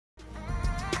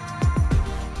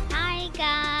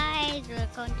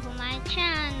welcome to my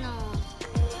channel.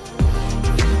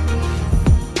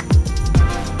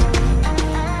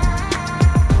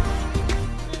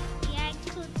 Please like,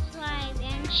 subscribe,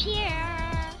 and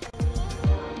share.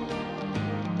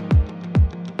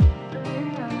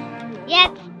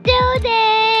 Let's do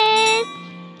this!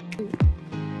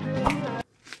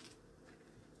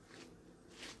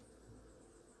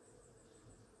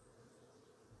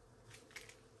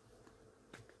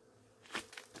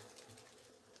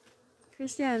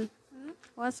 Christian,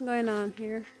 what's going on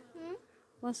here?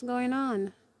 What's going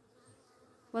on?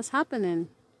 What's happening?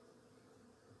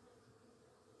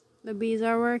 The bees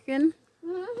are working?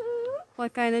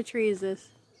 What kind of tree is this?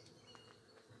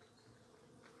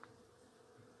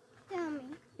 Tell me.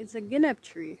 It's a Guinep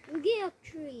tree. Guinep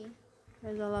tree.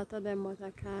 There's a lot of them, but I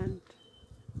can't.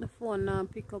 The phone now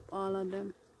pick up all of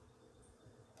them.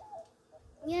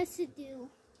 Yes, I do.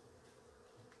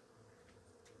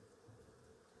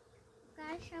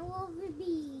 Gosh, I love the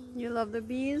bees. You love the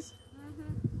bees?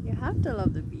 You have to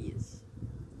love the bees.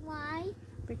 Why?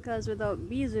 Because without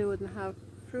bees, we wouldn't have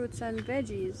fruits and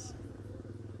veggies.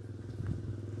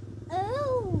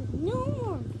 Oh, no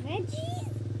more veggies?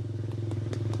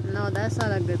 No, that's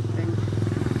not a good thing.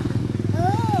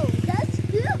 Oh, that's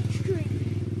guilt tree.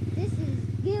 This is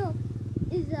guilt.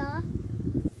 Is a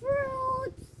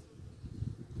fruit.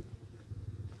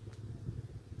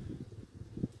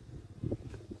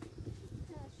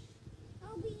 Gosh,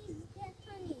 how bees get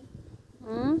honey?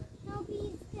 How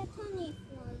bees get honey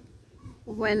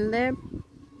from? When they...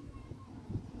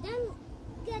 Then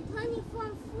get honey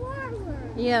from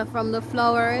flowers. Yeah, from the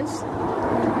flowers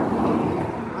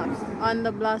on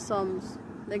the blossoms.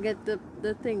 They get the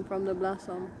thing from the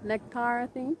blossom. Nectar, I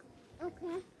think.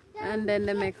 Okay. And then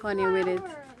they make honey with it.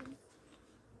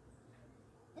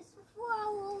 It's a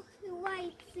flower,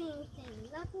 white thing.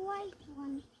 That white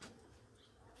one.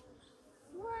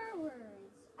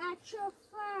 Flowers. Actual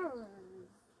flowers.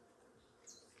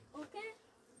 Okay?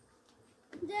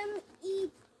 Then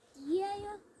eat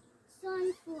yellow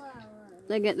sunflowers.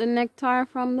 They get the nectar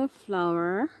from the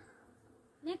flower.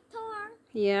 Nectar.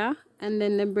 Yeah, and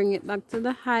then they bring it back to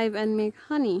the hive and make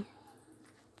honey.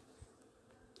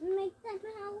 Make that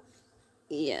house.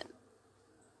 Yeah.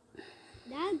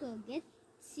 Dad go get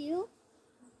seal.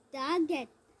 Dad get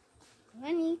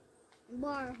honey.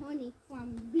 Bar honey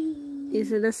from bees. You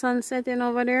see the sun setting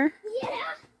over there?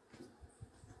 Yeah.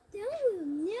 That was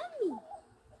yummy.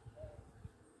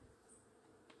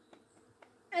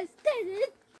 I said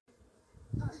it.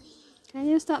 Can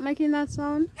you stop making that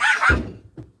sound?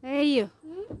 Hey you.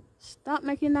 Stop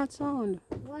making that sound.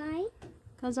 Why?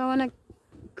 Because I want to...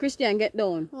 Christian, get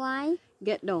down. Why?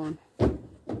 Get down.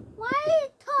 Why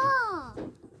talk?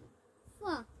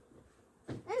 Fuck.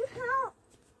 And how?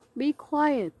 Be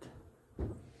quiet.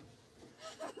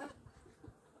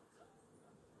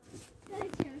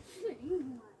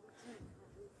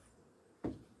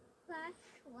 But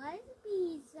why the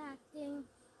bees acting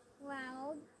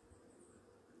loud?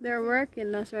 They're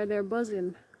working, that's why they're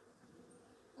buzzing.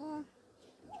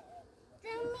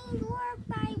 That means work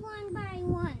by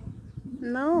one.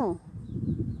 No.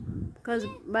 Because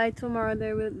by tomorrow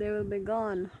they will be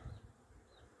gone.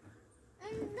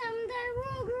 And then they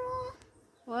will grow.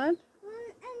 What? And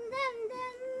then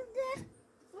they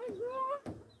will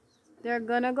grow. They're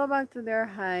gonna go back to their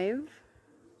hive.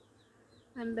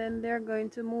 And then they're going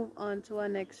to move on to our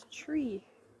next tree.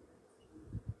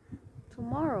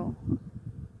 Tomorrow. And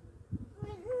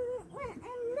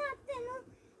nothing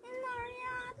in our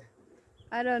yard.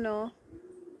 I don't know.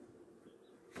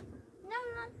 I'm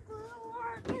not going to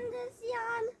work in this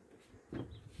yard.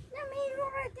 Let me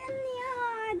work in the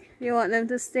yard. You want them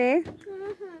to stay? Gosh,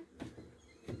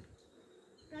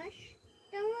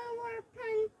 then we'll work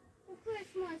on the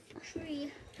Christmas tree.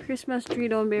 Christmas tree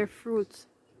don't bear fruits.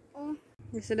 Oh.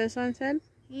 You see the sunset?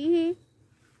 The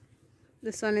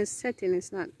sun is setting,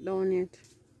 it's not down yet.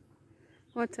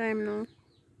 What time now?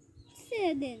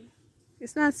 7.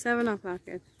 It's not 7 o'clock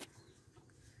yet.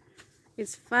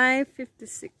 It's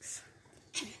 5:56.